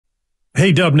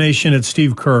Hey, Dub Nation, it's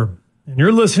Steve Kerr, and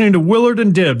you're listening to Willard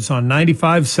and Dibs on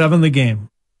 95.7 The Game.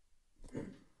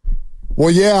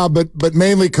 Well, yeah, but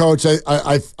mainly, Coach,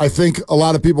 I think a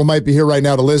lot of people might be here right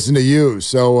now to listen to you.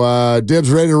 So,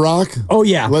 Dibs, ready to rock? Oh,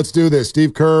 yeah. Let's do this.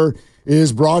 Steve Kerr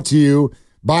is brought to you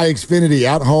by Xfinity.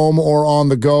 At home or on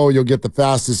the go, you'll get the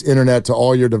fastest internet to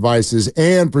all your devices,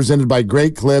 and presented by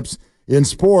Great Clips. In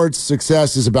sports,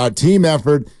 success is about team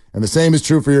effort, and the same is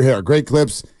true for your hair. Great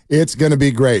Clips, it's going to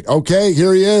be great. Okay,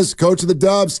 here he is, Coach of the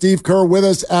Dubs, Steve Kerr, with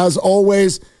us as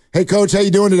always. Hey, Coach, how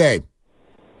you doing today?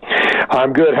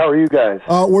 I'm good. How are you guys?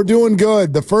 We're doing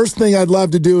good. The first thing I'd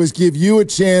love to do is give you a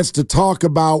chance to talk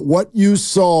about what you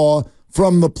saw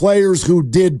from the players who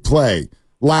did play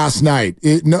last night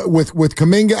with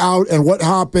Kuminga out and what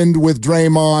happened with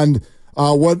Draymond.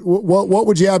 What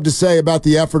would you have to say about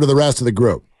the effort of the rest of the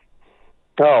group?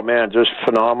 Oh, man, just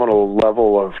phenomenal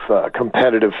level of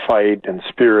competitive fight and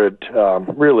spirit.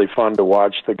 Really fun to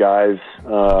watch the guys.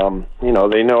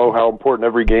 They know how important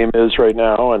every game is right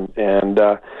now, and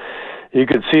you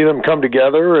could see them come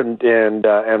together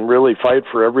and really fight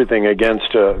for everything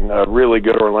against a really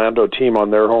good Orlando team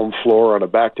on their home floor on a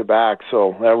back-to-back.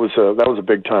 So that was a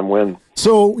big-time win.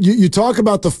 So you talk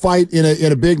about the fight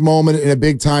in a big moment, in a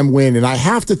big-time win, and I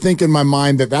have to think in my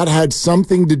mind that had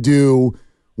something to do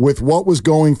with what was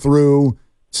going through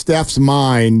Steph's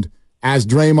mind as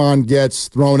Draymond gets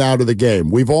thrown out of the game.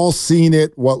 We've all seen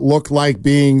it, what looked like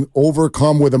being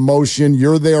overcome with emotion.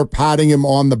 You're there patting him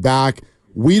on the back.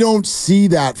 We don't see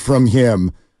that from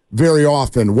him very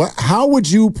often. How would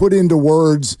you put into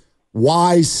words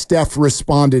why Steph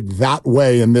responded that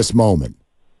way in this moment?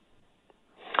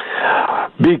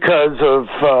 Because of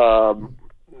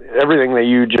everything that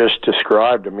you just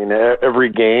described. I mean, every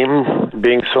game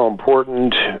being so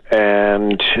important,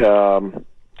 and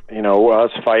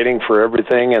us fighting for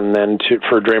everything, and then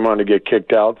for Draymond to get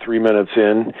kicked out 3 minutes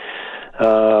in,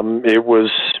 it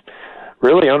was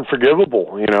really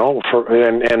unforgivable. I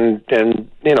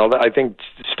think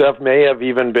Steph may have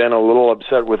even been a little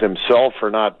upset with himself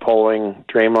for not pulling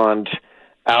Draymond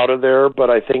out of there, but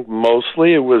I think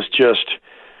mostly it was just,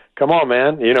 come on,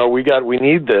 man. We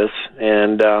need this,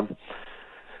 and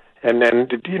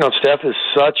Steph is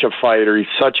such a fighter. He's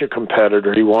such a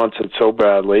competitor. He wants it so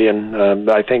badly, and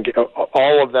I think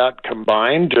all of that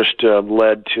combined just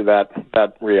led to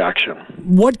that reaction.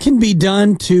 What can be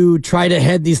done to try to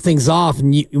head these things off?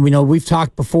 And we've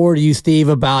talked before to you, Steve,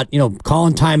 about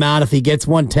calling timeout if he gets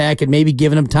one tech and maybe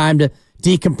giving him time to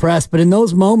decompress. But in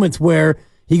those moments where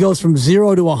he goes from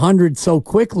 0 to 100 so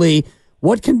quickly,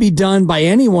 what can be done by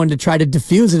anyone to try to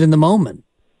diffuse it in the moment?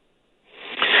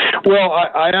 Well,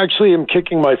 I actually am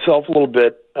kicking myself a little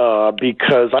bit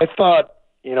because I thought,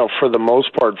 for the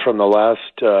most part from the last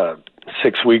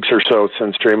 6 weeks or so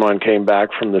since Draymond came back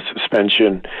from the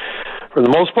suspension, for the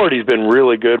most part he's been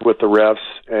really good with the refs,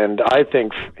 and I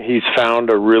think he's found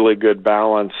a really good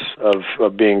balance of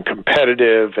being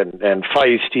competitive and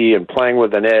feisty and playing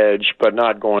with an edge but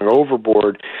not going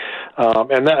overboard.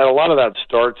 And a lot of that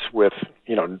starts with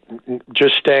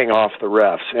just staying off the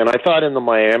refs. And I thought in the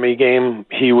Miami game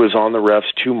he was on the refs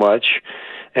too much,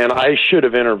 and I should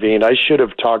have intervened. I should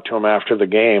have talked to him after the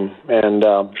game and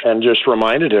just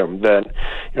reminded him that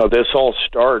this all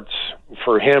starts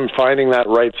for him finding that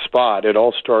right spot. It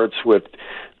all starts with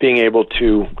being able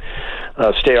to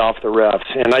stay off the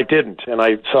refs, and I didn't. And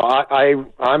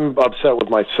I'm upset with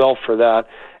myself for that.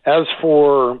 As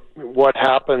for what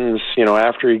happens,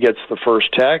 after he gets the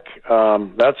first tech,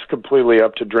 that's completely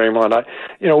up to Draymond. I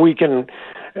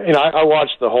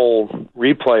watched the whole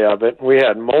replay of it. We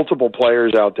had multiple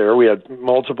players out there. We had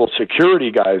multiple security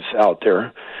guys out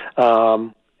there.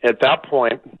 At that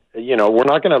point, we're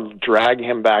not going to drag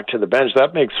him back to the bench.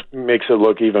 That makes it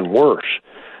look even worse.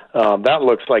 That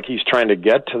looks like he's trying to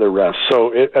get to the refs.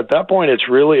 So at that point, it's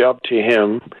really up to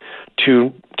him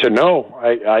to know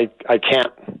I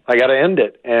can't. I got to end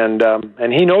it, and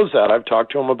he knows that. I've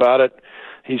talked to him about it.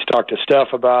 He's talked to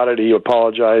Steph about it. He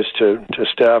apologized to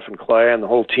Steph and Clay and the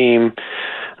whole team.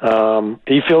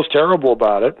 He feels terrible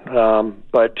about it,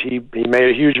 but he made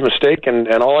a huge mistake, and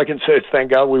all I can say is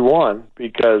thank God we won,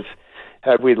 because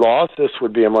had we lost, this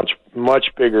would be a much,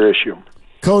 much bigger issue.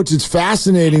 Coach, it's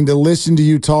fascinating to listen to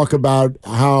you talk about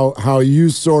how you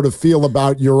sort of feel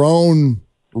about your own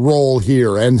role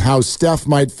here and how Steph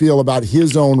might feel about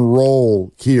his own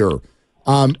role here.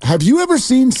 Have you ever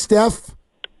seen Steph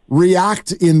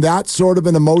react in that sort of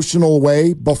an emotional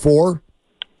way before?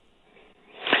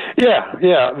 Yeah,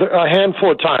 a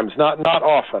handful of times, not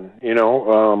often.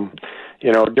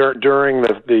 during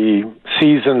the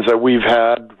seasons that we've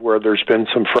had where there's been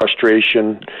some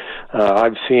frustration,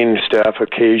 I've seen Steph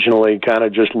occasionally kind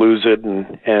of just lose it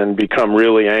and become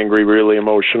really angry, really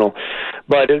emotional.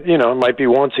 But, it might be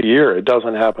once a year. It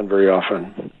doesn't happen very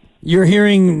often. You're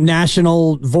hearing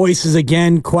national voices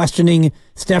again questioning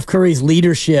Steph Curry's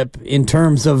leadership in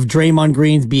terms of Draymond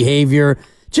Green's behavior.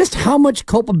 Just how much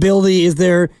culpability is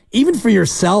there, even for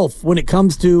yourself, when it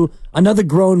comes to another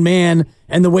grown man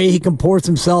and the way he comports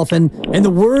himself and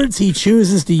the words he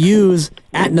chooses to use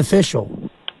at an official?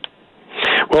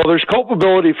 Well, there's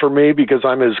culpability for me because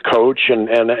I'm his coach, and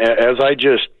as I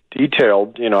just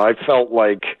detailed, I felt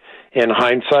like in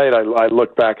hindsight, I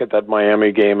look back at that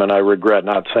Miami game and I regret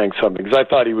not saying something because I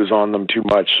thought he was on them too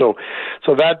much. So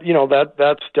that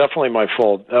that's definitely my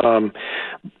fault.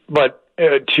 But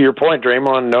to your point,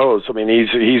 Draymond knows. I mean,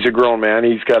 he's a grown man.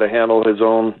 He's got to handle his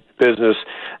own business.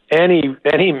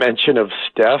 Any mention of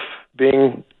Steph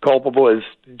being culpable is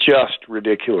just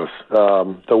ridiculous.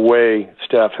 The way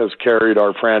Steph has carried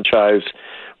our franchise,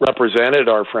 represented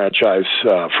our franchise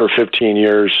for 15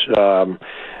 years,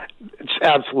 it's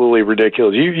absolutely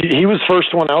ridiculous. He was the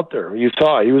first one out there. You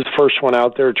saw he was the first one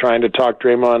out there trying to talk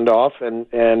Draymond off and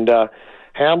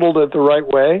handled it the right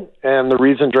way. And the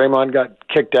reason Draymond got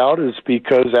kicked out is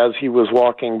because as he was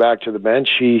walking back to the bench,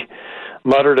 he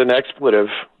muttered an expletive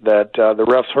that the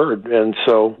refs heard. And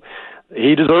so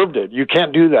he deserved it. You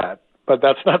can't do that. But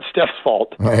that's not Steph's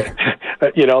fault. Right.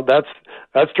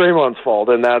 That's Draymond's fault.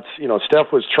 And that's,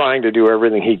 Steph was trying to do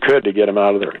everything he could to get him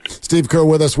out of there. Steve Kerr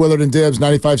with us, Willard and Dibs,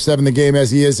 95.7 The Game,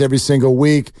 as he is every single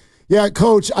week. Yeah,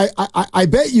 Coach, I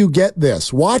bet you get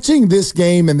this. Watching this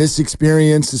game and this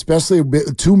experience, especially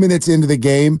 2 minutes into the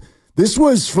game, this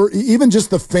was, for even just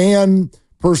the fan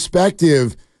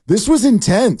perspective, this was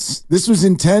intense. This was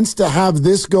intense to have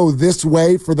this go this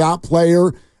way for that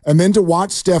player, and then to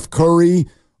watch Steph Curry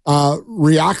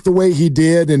react the way he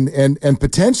did and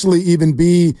potentially even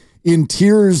be in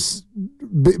tears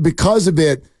because of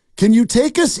it. Can you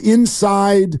take us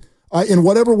inside in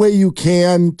whatever way you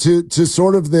can to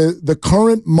sort of the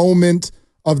current moment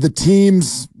of the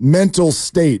team's mental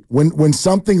state when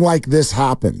something like this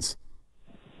happens?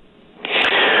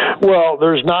 Well,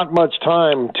 there's not much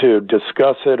time to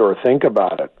discuss it or think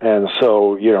about it. And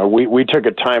so, we took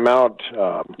a timeout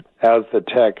as the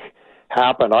tech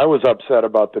happened. I was upset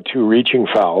about the 2 reaching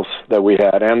fouls that we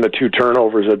had and the 2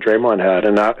 turnovers that Draymond had.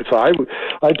 And so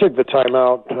I took the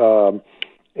timeout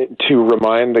to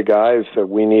remind the guys that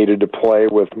we needed to play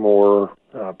with more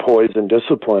poise and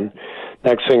discipline.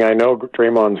 Next thing I know,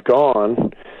 Draymond's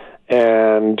gone,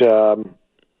 and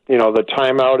the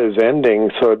timeout is ending.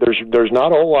 So there's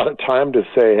not a whole lot of time to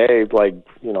say, hey,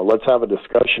 let's have a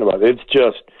discussion about it. It's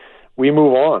just we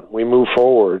move on, we move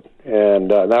forward,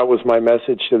 and that was my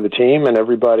message to the team, and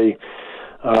everybody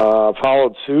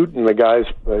followed suit, and the guys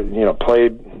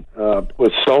played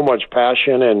with so much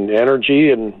passion and energy,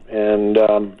 and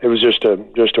it was just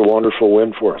a wonderful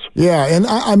win for us. Yeah, and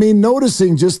I mean,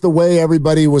 noticing just the way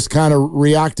everybody was kind of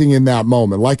reacting in that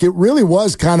moment, like it really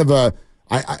was kind of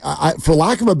I for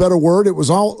lack of a better word,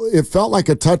 it felt like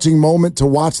a touching moment to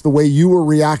watch the way you were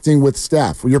reacting with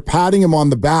Steph. You're patting him on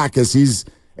the back as he's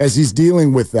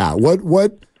dealing with that. What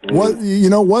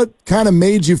kind of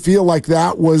made you feel like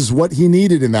that was what he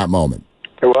needed in that moment?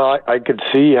 Well, I could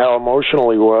see how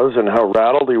emotional he was and how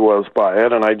rattled he was by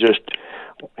it, and I just,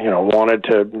 wanted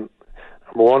to, number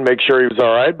one, make sure he was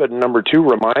all right, but number two,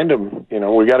 remind him,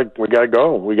 we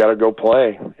gotta go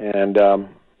play, and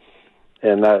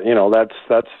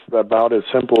that's about as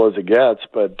simple as it gets,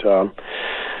 but.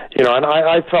 And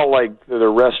I felt like the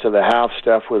rest of the half,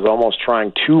 Steph was almost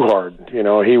trying too hard. He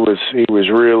was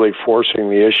really forcing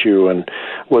the issue and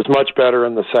was much better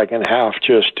in the second half,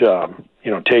 just,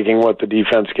 taking what the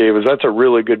defense gave us. That's a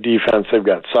really good defense. They've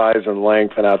got size and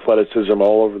length and athleticism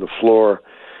all over the floor.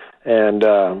 And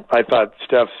I thought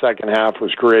Steph's second half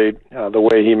was great, the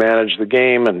way he managed the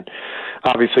game, and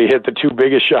obviously hit the 2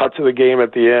 biggest shots of the game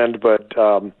at the end, but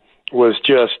was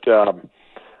just,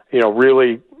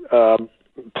 really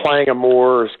playing a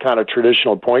more kind of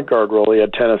traditional point guard role. He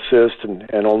had 10 assists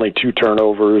and only 2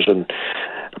 turnovers, and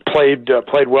played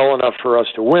well enough for us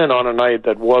to win on a night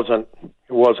that wasn't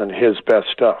his best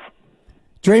stuff.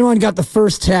 Draymond got the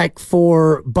first tech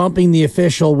for bumping the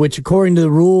official, which according to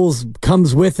the rules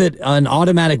comes with it an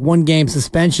automatic 1-game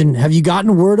suspension. Have you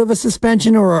gotten word of a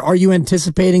suspension, or are you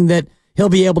anticipating that he'll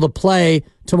be able to play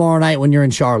tomorrow night when you're in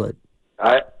Charlotte?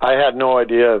 I had no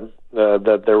idea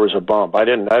that there was a bump. I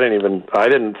didn't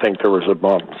think there was a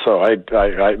bump. So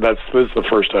this is the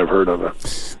first I've heard of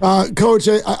it. Coach,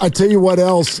 I tell you what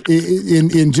else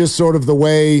in just sort of the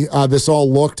way this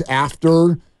all looked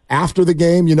after after the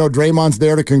game? You know, Draymond's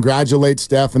there to congratulate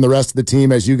Steph and the rest of the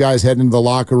team as you guys head into the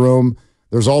locker room.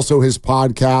 There's also his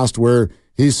podcast where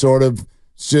he sort of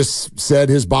just said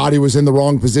his body was in the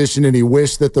wrong position and he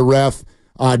wished that the ref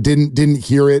didn't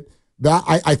hear it. That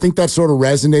I think that sort of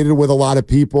resonated with a lot of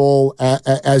people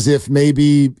as if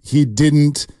maybe he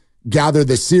didn't gather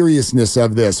the seriousness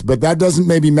of this. But that doesn't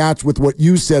maybe match with what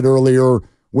you said earlier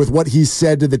with what he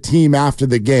said to the team after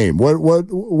the game.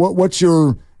 What's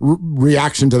your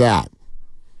reaction to that?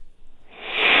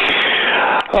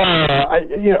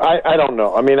 I don't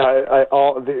know. I mean,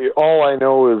 all I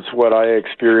know is what I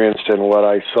experienced and what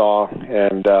I saw,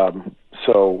 and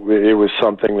so it was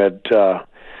something that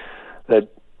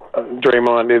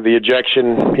Draymond, the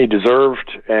ejection he deserved,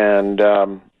 and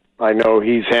I know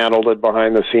he's handled it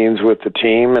behind the scenes with the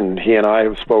team, and he and I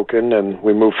have spoken, and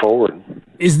we move forward.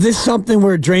 Is this something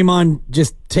where Draymond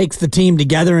just takes the team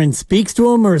together and speaks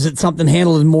to him, or is it something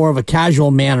handled in more of a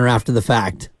casual manner after the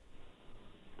fact?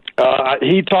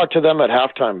 He talked to them at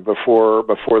halftime before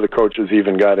the coaches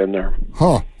even got in there.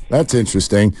 Huh. That's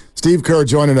interesting. Steve Kerr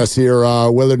joining us here,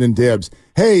 Willard and Dibs.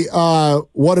 Hey,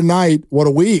 what a night, what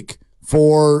a week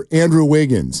for Andrew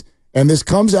Wiggins. And this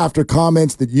comes after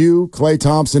comments that you, Klay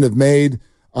Thompson, have made,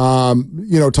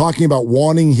 talking about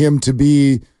wanting him to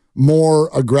be more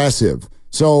aggressive.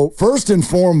 So first and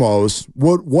foremost,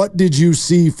 what did you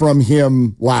see from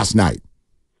him last night?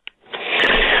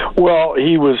 Well,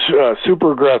 he was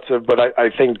super aggressive, but I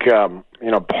think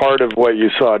part of what you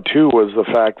saw too was the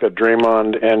fact that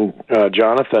Draymond and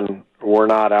Jonathan were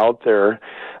not out there.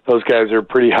 Those guys are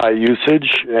pretty high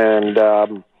usage,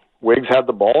 and Wiggs had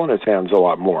the ball in his hands a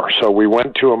lot more. So we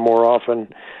went to him more often.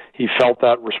 He felt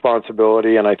that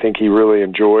responsibility, and I think he really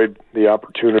enjoyed the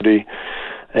opportunity.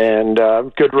 And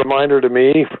good reminder to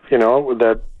me,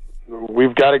 that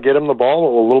we've got to get him the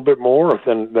ball a little bit more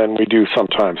than we do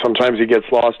sometimes. Sometimes he gets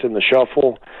lost in the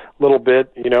shuffle a little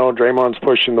bit. Draymond's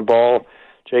pushing the ball.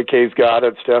 JK's got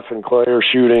it. Steph and Klay are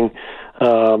shooting.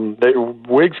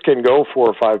 Wiggs can go 4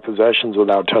 or 5 possessions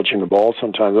without touching the ball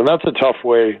sometimes, and that's a tough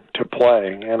way to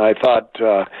play. And I thought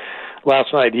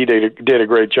last night he did a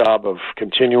great job of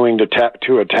continuing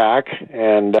to attack.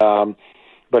 And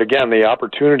but again, the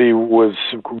opportunity was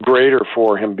greater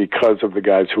for him because of the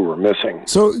guys who were missing.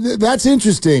 So that's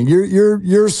interesting.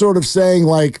 You're sort of saying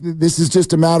like this is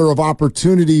just a matter of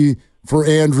opportunity for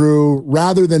Andrew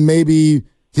rather than maybe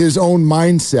his own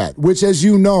mindset, which, as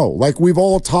you know, like we've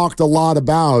all talked a lot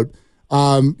about,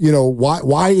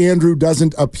 why Andrew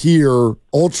doesn't appear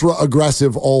ultra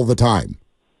aggressive all the time.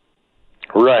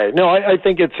 Right. No, I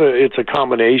think it's a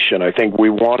combination. I think we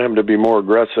want him to be more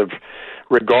aggressive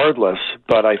regardless,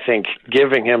 but I think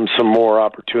giving him some more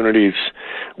opportunities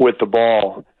with the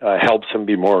ball helps him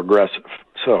be more aggressive.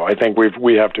 So I think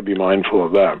we have to be mindful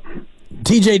of that.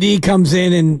 TJD comes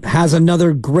in and has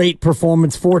another great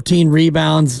performance, 14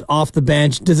 rebounds off the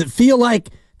bench. Does it feel like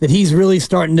that he's really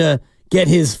starting to get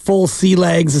his full sea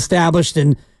legs established,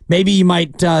 and maybe you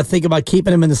might think about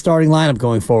keeping him in the starting lineup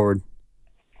going forward?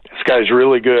 This guy's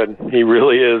really good. He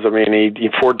really is. I mean, he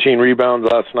 14 rebounds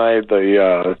last night.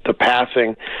 The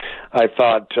passing, I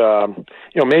thought,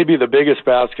 maybe the biggest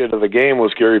basket of the game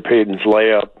was Gary Payton's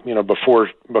layup.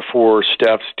 Before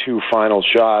Steph's 2 final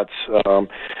shots,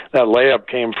 that layup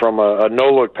came from a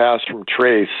no-look pass from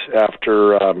Trace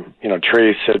after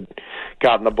Trace had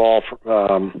gotten the ball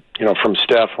from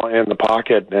Steph in the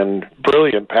pocket, and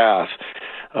brilliant pass.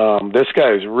 This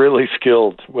guy is really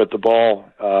skilled with the ball,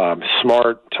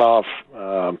 smart, tough.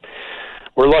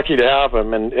 We're lucky to have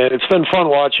him, and it's been fun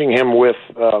watching him with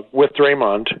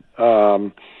Draymond,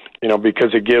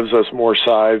 because it gives us more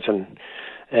size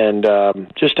and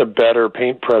just a better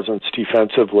paint presence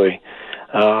defensively.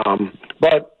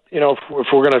 But if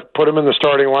we're going to put him in the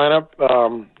starting lineup,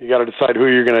 you got to decide who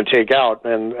you're going to take out,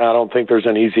 and I don't think there's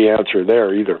an easy answer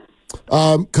there either.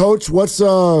 Coach, what's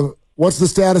the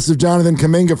status of Jonathan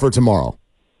Kuminga for tomorrow?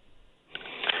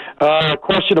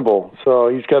 Questionable. So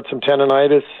he's got some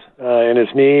tendonitis in his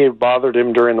knee. It bothered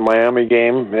him during the Miami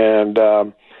game, and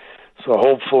so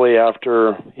hopefully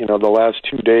after the last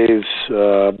 2 days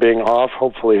being off,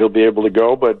 hopefully he'll be able to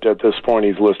go. But at this point,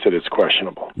 he's listed as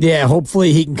questionable. Yeah,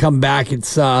 hopefully he can come back.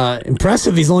 It's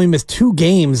impressive. He's only missed 2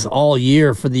 games all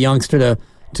year for the youngster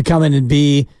to come in and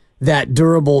be that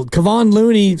durable. Kevon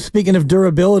Looney, speaking of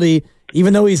durability,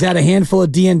 even though he's had a handful of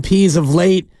DNPs of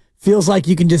late, feels like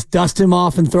you can just dust him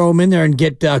off and throw him in there and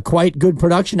get quite good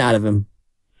production out of him.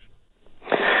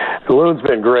 Loon's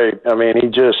been great. I mean, he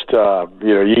just,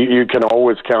 you can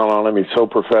always count on him. He's so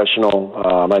professional.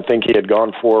 I think he had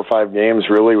gone 4 or 5 games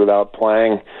really without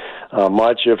playing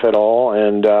much, if at all.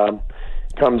 And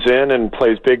comes in and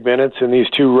plays big minutes in these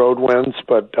 2 road wins,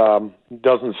 but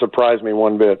doesn't surprise me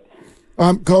one bit.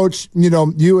 Coach,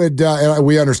 you had, and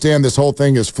we understand this whole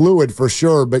thing is fluid for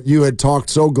sure, but you had talked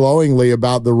so glowingly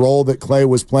about the role that Klay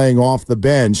was playing off the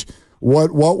bench.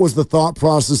 What was the thought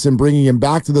process in bringing him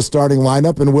back to the starting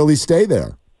lineup, and will he stay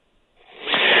there?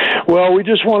 Well, we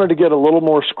just wanted to get a little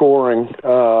more scoring.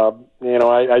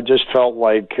 I just felt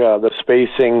like the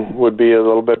spacing would be a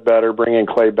little bit better bringing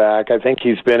Klay back. I think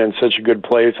he's been in such a good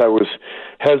place. I was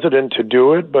hesitant to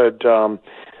do it, but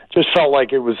just felt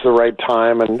like it was the right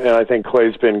time, and I think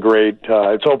Klay's been great.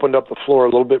 It's opened up the floor a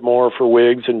little bit more for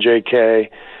Wiggs and J.K.,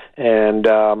 and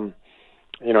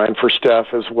for Steph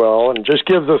as well, and just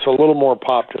gives us a little more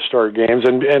pop to start games.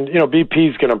 And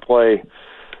BP's going to play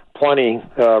plenty,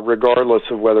 regardless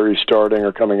of whether he's starting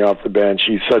or coming off the bench.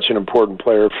 He's such an important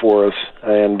player for us,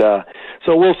 and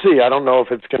so we'll see. I don't know if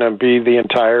it's going to be the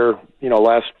entire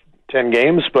last 10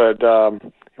 games, but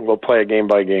we'll play it game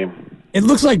by game. It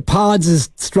looks like Pods is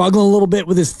struggling a little bit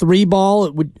with his 3-ball.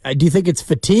 Do you think it's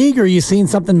fatigue, or are you seeing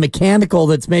something mechanical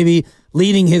that's maybe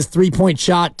leading his 3-point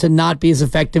shot to not be as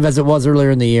effective as it was earlier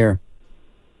in the year?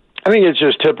 I think it's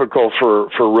just typical for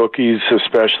rookies,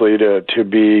 especially to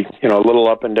be a little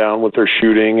up and down with their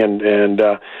shooting, and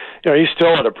he's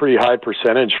still at a pretty high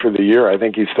percentage for the year. I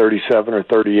think he's 37 or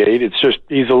 38. It's just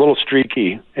he's a little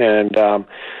streaky, and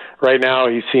right now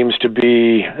he seems to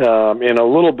be in a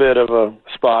little bit of a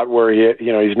spot where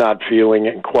he's not feeling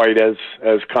it quite as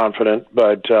confident,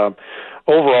 but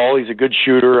overall he's a good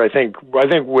shooter. I think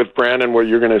with Brandon, what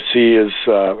you're going to see is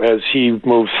as he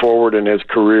moves forward in his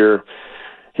career,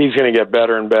 he's going to get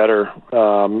better and better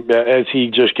as he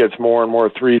just gets more and more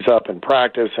threes up in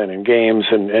practice and in games,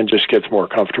 and just gets more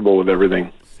comfortable with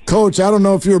everything. Coach, I don't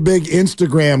know if you're a big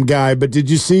Instagram guy, but did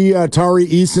you see Tari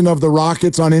Eason of the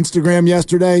Rockets on Instagram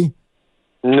yesterday?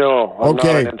 No, I'm not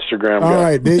an Instagram guy. All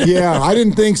right, yeah, I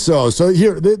didn't think so. So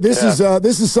here, this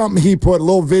is something he put, a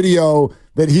little video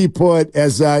that he put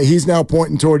as he's now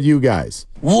pointing toward you guys.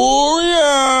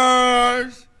 Warriors,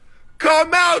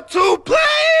 come out to play!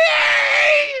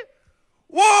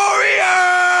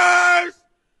 Warriors,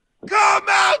 come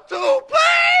out to play!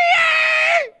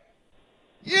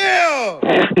 Yeah!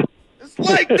 It's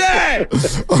like that.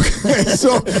 Okay,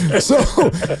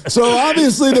 so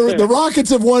obviously the Rockets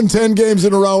have won 10 games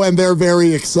in a row, and they're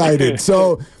very excited.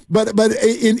 So, but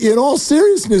in all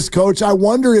seriousness, Coach, I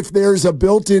wonder if there's a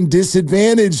built-in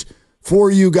disadvantage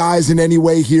for you guys in any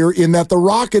way here, in that the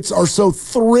Rockets are so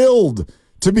thrilled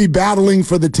to be battling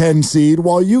for the 10 seed,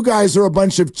 while you guys are a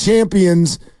bunch of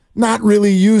champions not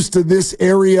really used to this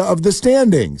area of the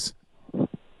standings.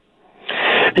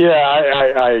 Yeah,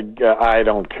 I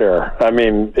don't care. I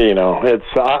mean,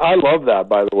 I love that,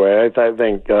 by the way. I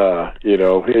think,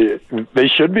 they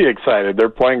should be excited. They're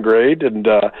playing great, and,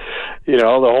 the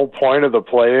whole point of the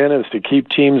play-in is to keep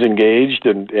teams engaged,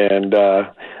 and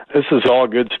this is all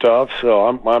good stuff. So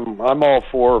I'm all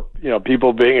for,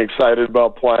 people being excited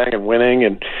about playing and winning,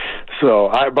 and so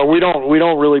but we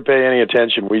don't really pay any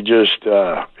attention. We just, we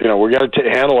got to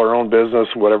handle our own business.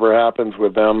 Whatever happens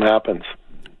with them happens.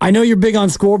 I know you're big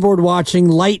on scoreboard watching.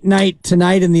 Light night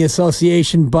tonight in the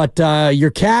association, but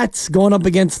your Cats going up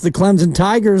against the Clemson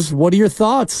Tigers. What are your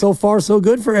thoughts? So far, so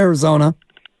good for Arizona.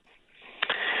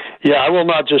 Yeah, I will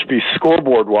not just be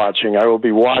scoreboard watching. I will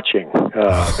be watching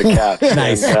the Cats.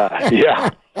 Nice.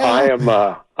 And, I am.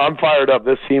 I'm fired up.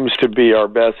 This seems to be our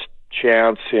best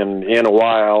chance in a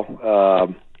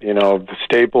while. The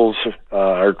Staples,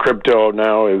 our crypto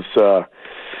now is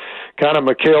kind of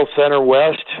McHale Center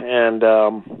West, and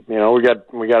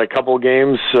we got a couple of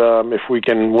games. If we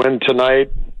can win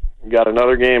tonight, we got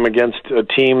another game against a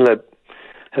team that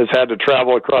has had to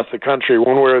travel across the country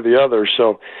one way or the other.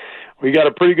 So we got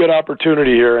a pretty good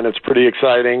opportunity here, and it's pretty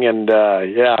exciting. And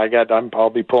I'll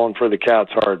be pulling for the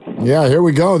Cats hard. Yeah, here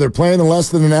we go. They're playing in less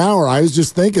than an hour. I was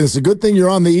just thinking, it's a good thing you're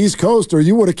on the East Coast, or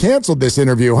you would have canceled this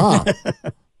interview, huh?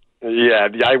 Yeah,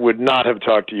 I would not have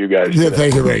talked to you guys. Yeah,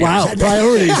 thank you, Ray. Wow,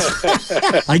 priorities.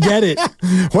 I get it.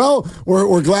 Well,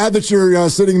 we're glad that you're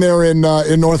sitting there in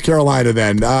North Carolina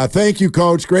then. Thank you,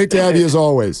 Coach. Great to have you as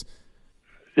always.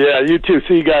 Yeah, you too.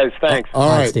 See you guys. Thanks. All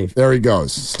right, Steve. There he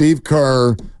goes. Steve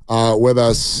Kerr with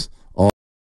us